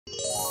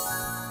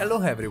Hello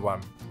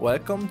everyone,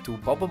 welcome to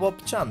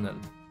Pop-Up channel.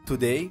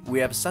 Today we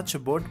have such a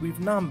board with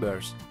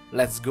numbers.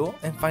 Let's go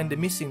and find the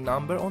missing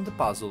number on the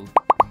puzzle.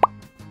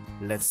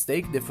 Let's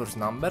take the first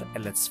number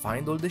and let's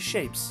find all the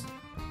shapes.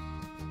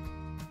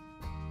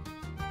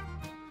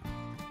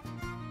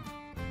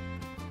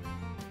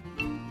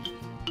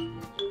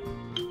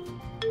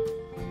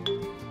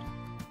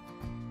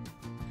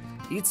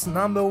 It's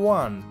number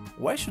 1.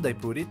 Where should I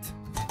put it?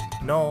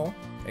 No.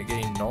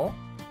 Again no.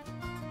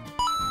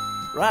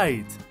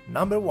 Right,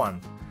 number 1.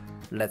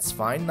 Let's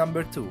find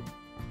number 2.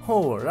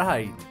 Oh,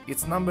 right,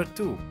 it's number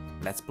 2.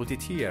 Let's put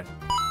it here.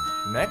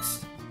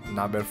 Next,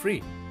 number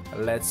 3.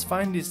 Let's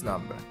find this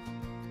number.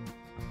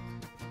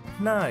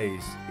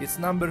 Nice, it's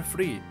number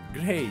 3.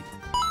 Great.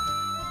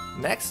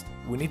 Next,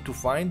 we need to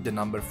find the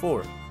number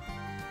 4.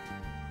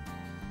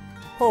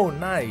 Oh,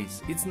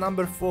 nice, it's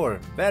number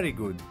 4. Very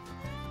good.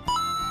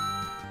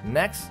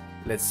 Next,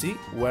 let's see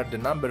where the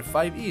number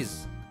 5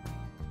 is.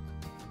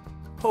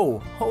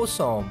 Oh,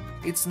 awesome!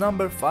 It's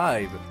number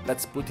 5.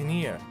 Let's put in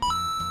here.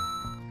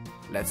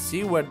 Let's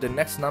see where the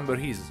next number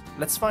is.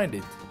 Let's find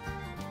it.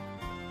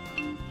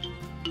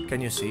 Can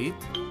you see it?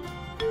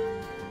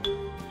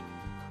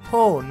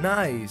 Oh,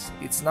 nice!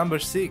 It's number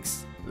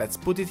 6. Let's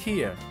put it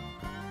here.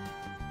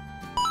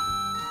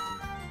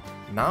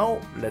 Now,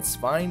 let's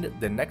find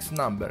the next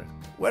number.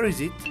 Where is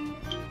it?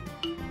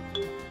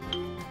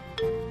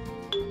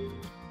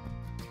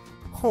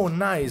 Oh,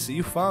 nice!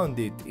 You found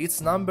it.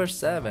 It's number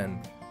 7.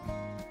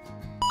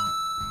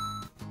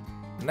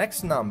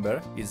 Next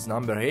number is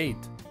number 8.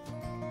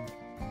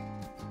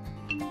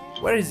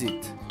 Where is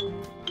it?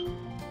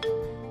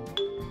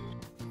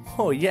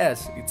 Oh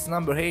yes, it's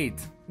number 8.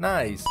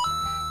 Nice.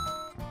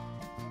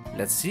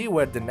 Let's see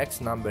where the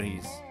next number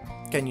is.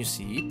 Can you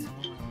see it?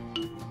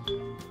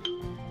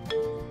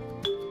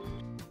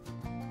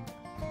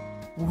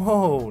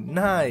 Whoa,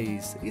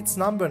 nice. It's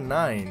number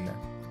 9.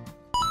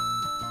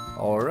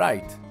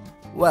 Alright.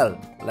 Well,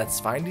 let's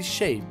find this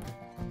shape.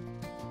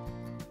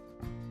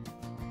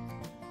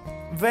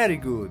 Very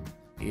good,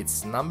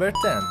 it's number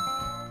 10.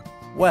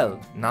 Well,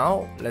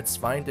 now let's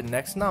find the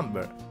next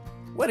number.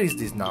 Where is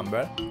this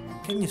number?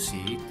 Can you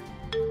see it?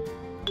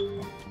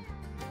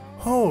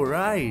 Oh,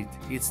 right,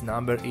 it's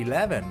number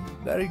 11.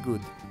 Very good.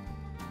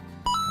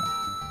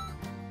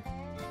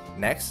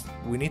 Next,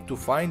 we need to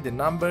find the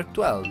number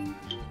 12.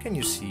 Can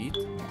you see it?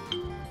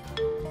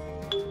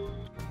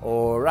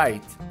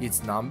 Alright,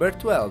 it's number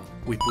 12.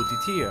 We put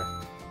it here.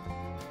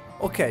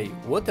 Okay,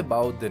 what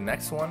about the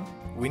next one?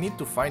 We need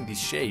to find this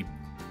shape.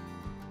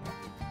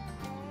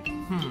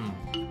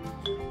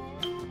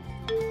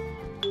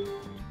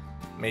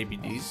 Maybe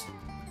this?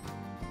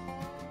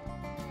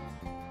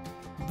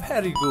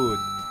 Very good!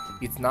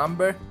 It's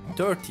number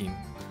 13.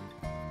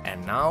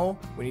 And now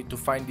we need to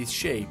find this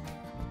shape.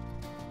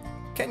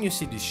 Can you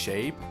see this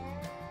shape?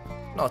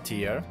 Not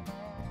here.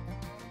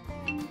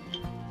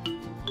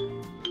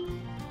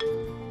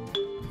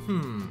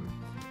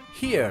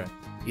 Here!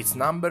 It's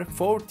number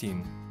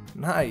 14.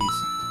 Nice!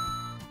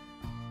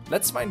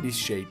 Let's find this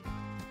shape.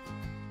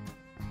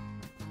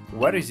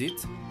 Where is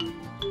it?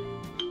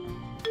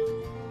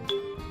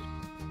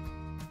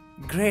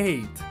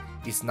 Great!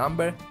 It's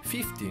number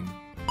 15.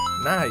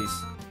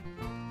 Nice!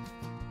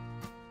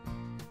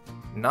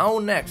 Now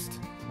next,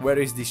 where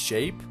is this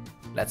shape?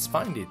 Let's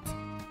find it.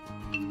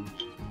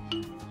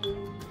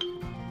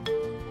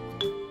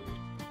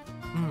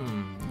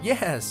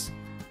 Yes!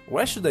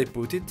 Where should I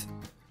put it?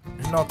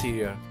 Not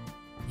here.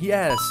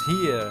 Yes,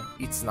 here!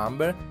 It's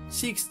number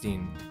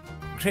 16.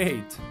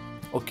 Great!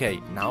 Okay,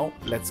 now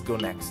let's go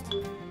next.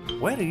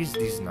 Where is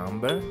this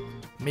number?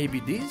 Maybe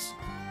this?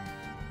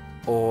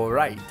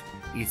 Alright,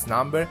 it's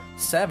number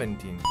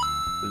 17.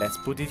 Let's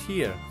put it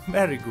here.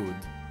 Very good.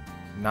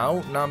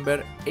 Now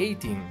number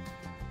 18.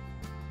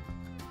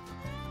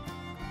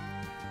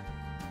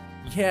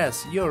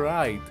 Yes, you're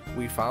right.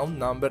 We found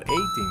number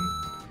 18.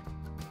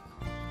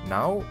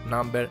 Now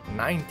number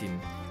 19.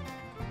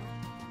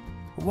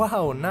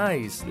 Wow,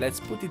 nice. Let's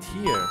put it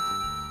here.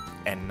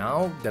 And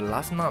now the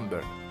last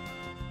number.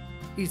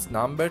 It's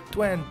number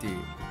 20.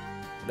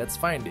 Let's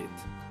find it.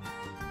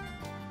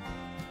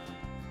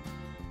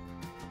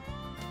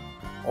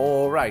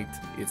 Alright,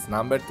 it's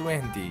number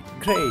 20.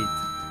 Great!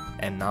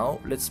 And now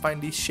let's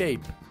find this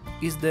shape.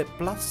 It's the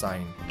plus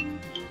sign.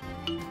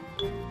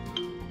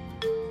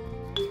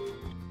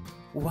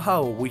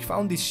 Wow, we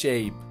found this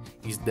shape.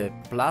 It's the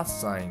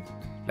plus sign.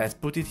 Let's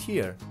put it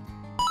here.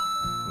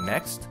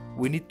 Next,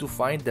 we need to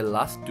find the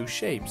last two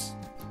shapes.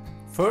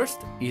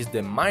 First is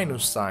the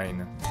minus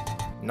sign.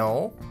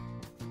 No?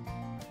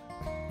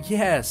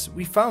 Yes,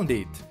 we found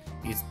it.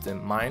 It's the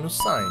minus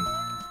sign.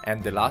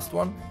 And the last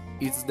one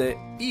is the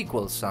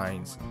equal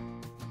signs.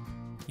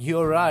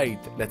 You're right,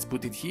 let's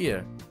put it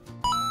here.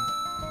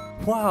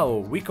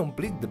 Wow, we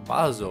complete the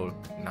puzzle.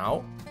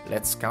 Now,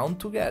 let's count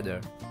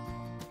together.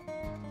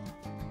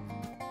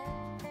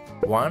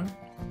 1,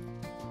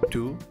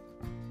 2,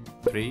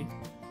 3,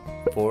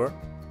 4,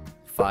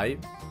 5,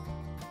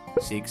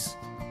 6,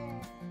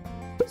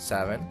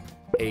 7,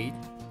 8,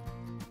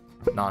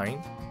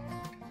 9,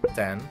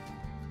 10,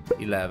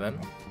 11,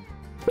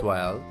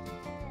 12,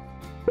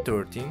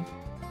 13,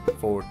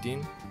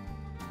 14,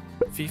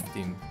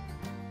 15,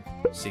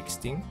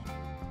 16,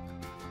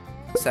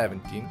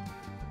 17,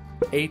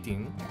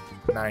 18,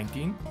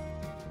 19,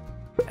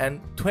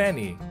 and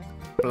 20,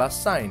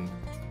 plus sign,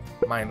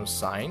 minus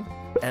sign,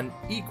 and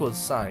equal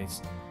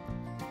signs.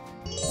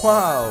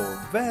 Wow,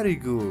 very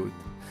good!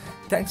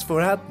 Thanks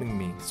for helping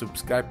me.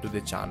 Subscribe to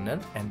the channel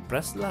and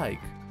press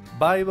like.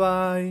 Bye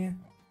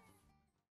bye!